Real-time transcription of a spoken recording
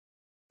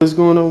What's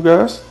going on,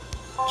 guys?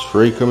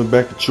 Trey coming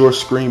back at your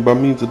screen by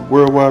means of the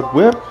World Wide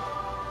Web.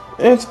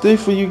 And today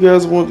for you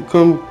guys, I want to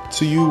come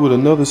to you with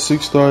another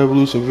 6-star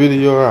evolution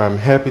video. I'm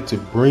happy to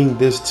bring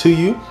this to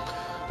you.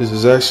 This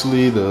is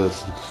actually the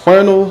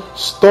final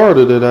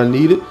starter that I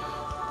needed,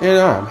 and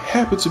I'm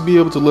happy to be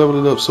able to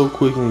level it up so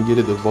quickly and get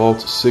it evolved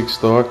to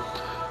 6-star.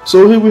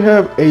 So here we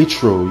have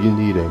Atro. You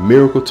need a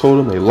miracle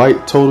totem, a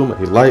light totem,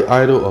 a light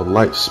idol, a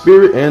light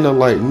spirit, and a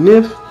light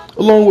nymph,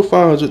 along with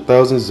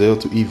 500,000 Zell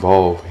to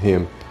evolve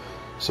him.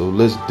 So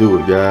let's do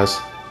it, guys.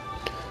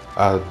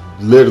 I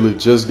literally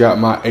just got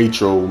my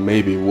Atro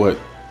maybe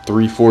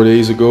 3-4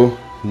 days ago,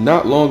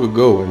 not long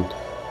ago, and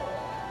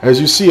as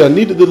you see, I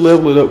needed to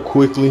level it up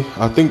quickly.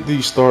 I think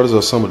these starters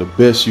are some of the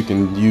best you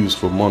can use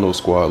for mono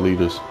squad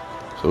leaders.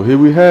 So here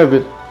we have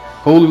it,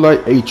 Holy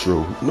Light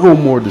Atro. No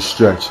more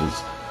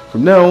distractions.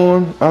 From now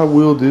on, I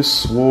wield this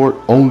sword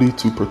only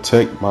to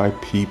protect my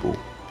people.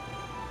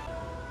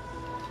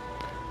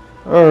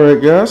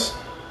 Alright, guys.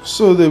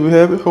 So there we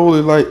have it,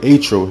 Holy Light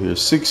Atro here,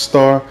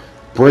 6-star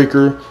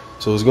breaker.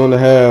 So it's going to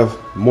have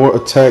more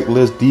attack,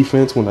 less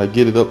defense when I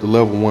get it up to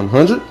level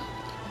 100.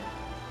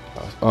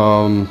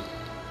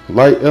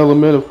 Light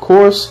element, of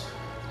course.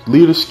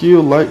 Leader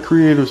skill, light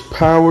creator's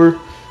power,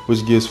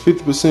 which gives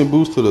 50%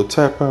 boost to the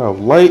attack power of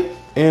light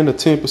and a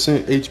 10%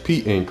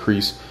 HP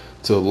increase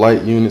to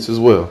light units as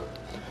well.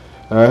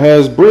 It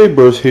has Brave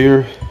Burst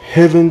here,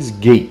 Heaven's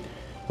Gate,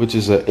 which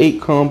is an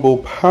 8 combo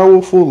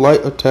powerful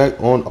light attack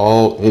on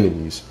all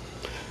enemies.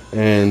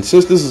 And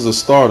since this is a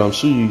start, I'm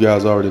sure you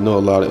guys already know a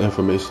lot of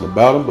information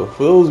about him, but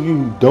for those of you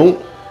who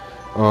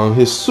don't,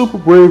 his super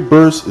brave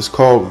burst is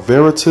called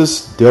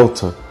Veritas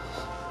Delta.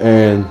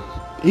 And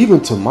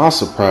even to my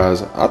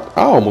surprise, I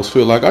almost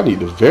feel like I need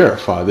to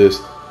verify this,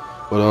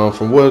 but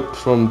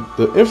from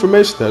the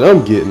information that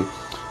I'm getting,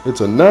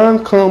 it's a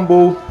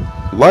 9-combo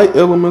light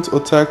elements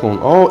attack on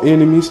all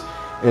enemies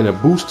and a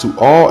boost to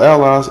all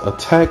allies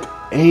attack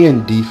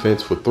and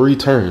defense for 3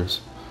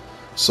 turns.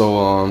 So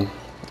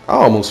I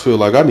almost feel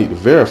like I need to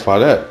verify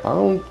that. I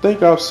don't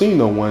think I've seen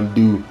no one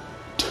do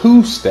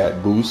 2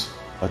 stat boosts,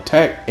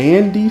 attack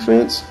and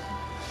defense.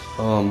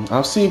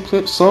 I've seen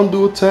some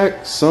do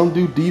attack, some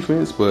do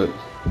defense, but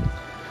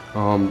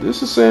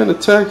this is saying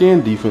attack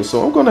and defense,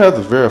 so I'm gonna have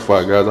to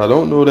verify, guys. I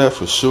don't know that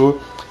for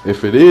sure.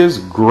 If it is,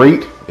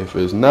 great. If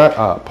it's not,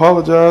 I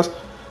apologize.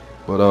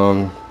 But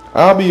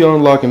I'll be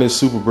unlocking this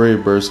super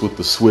brave burst with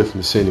the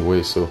swiftness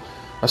anyway, so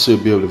I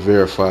should be able to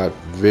verify it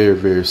very,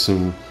 very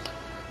soon.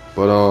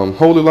 But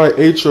Holy Light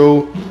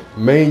Atro,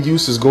 main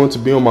use is going to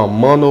be on my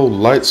mono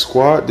light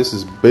squad. This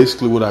is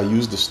basically what I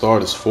use the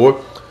starters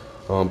for,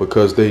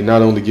 because they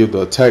not only give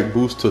the attack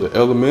boost to the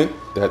element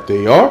that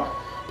they are,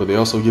 but they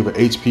also give an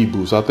HP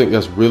boost. I think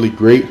that's really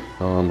great.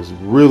 It's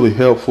really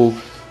helpful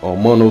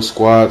on mono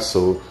squads.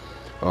 So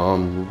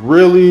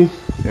really,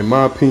 in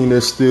my opinion,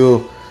 there's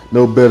still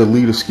no better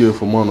leader skill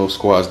for mono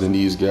squads than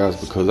these guys,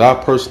 because I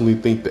personally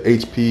think the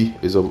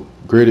HP is of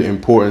greater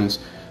importance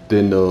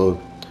than the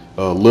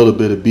little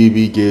bit of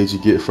BB gauge you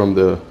get from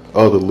the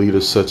other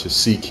leaders such as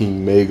Sea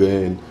King Mega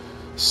and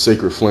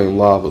Sacred Flame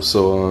Lava.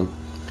 So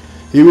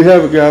here we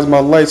have it, guys. My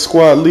light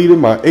squad leader,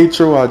 my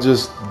Atro, I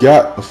just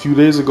got a few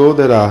days ago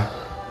that I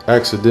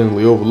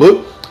accidentally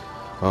overlooked.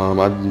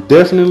 I'm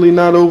definitely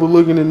not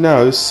overlooking it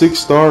now. It's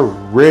 6-star,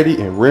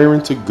 ready and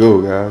raring to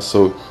go, guys.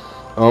 So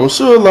I'm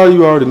sure a lot of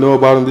you already know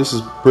about him. This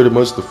is pretty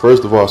much the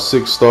first of our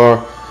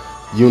 6-star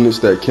units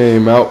that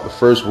came out, the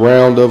first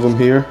round of them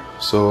here.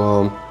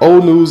 So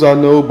old news, I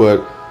know,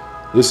 but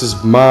this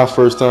is my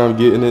first time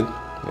getting it,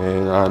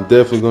 and I'm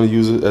definitely going to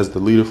use it as the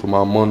leader for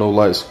my mono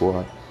light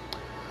squad.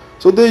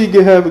 So there you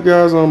can have it,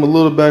 guys. A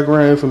little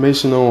background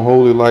information on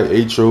Holy Light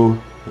Atro,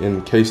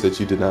 in case that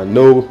you did not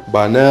know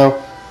by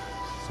now.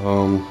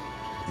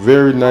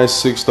 Very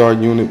nice 6-star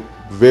unit,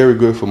 very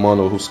good for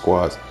mono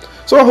squads.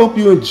 So I hope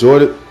you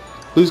enjoyed it.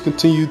 Please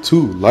continue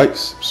to like,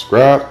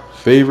 subscribe,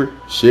 favorite,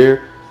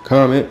 share,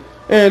 comment,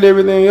 and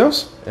everything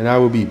else. And I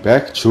will be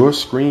back at your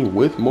screen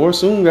with more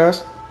soon,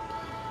 guys.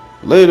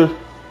 Later.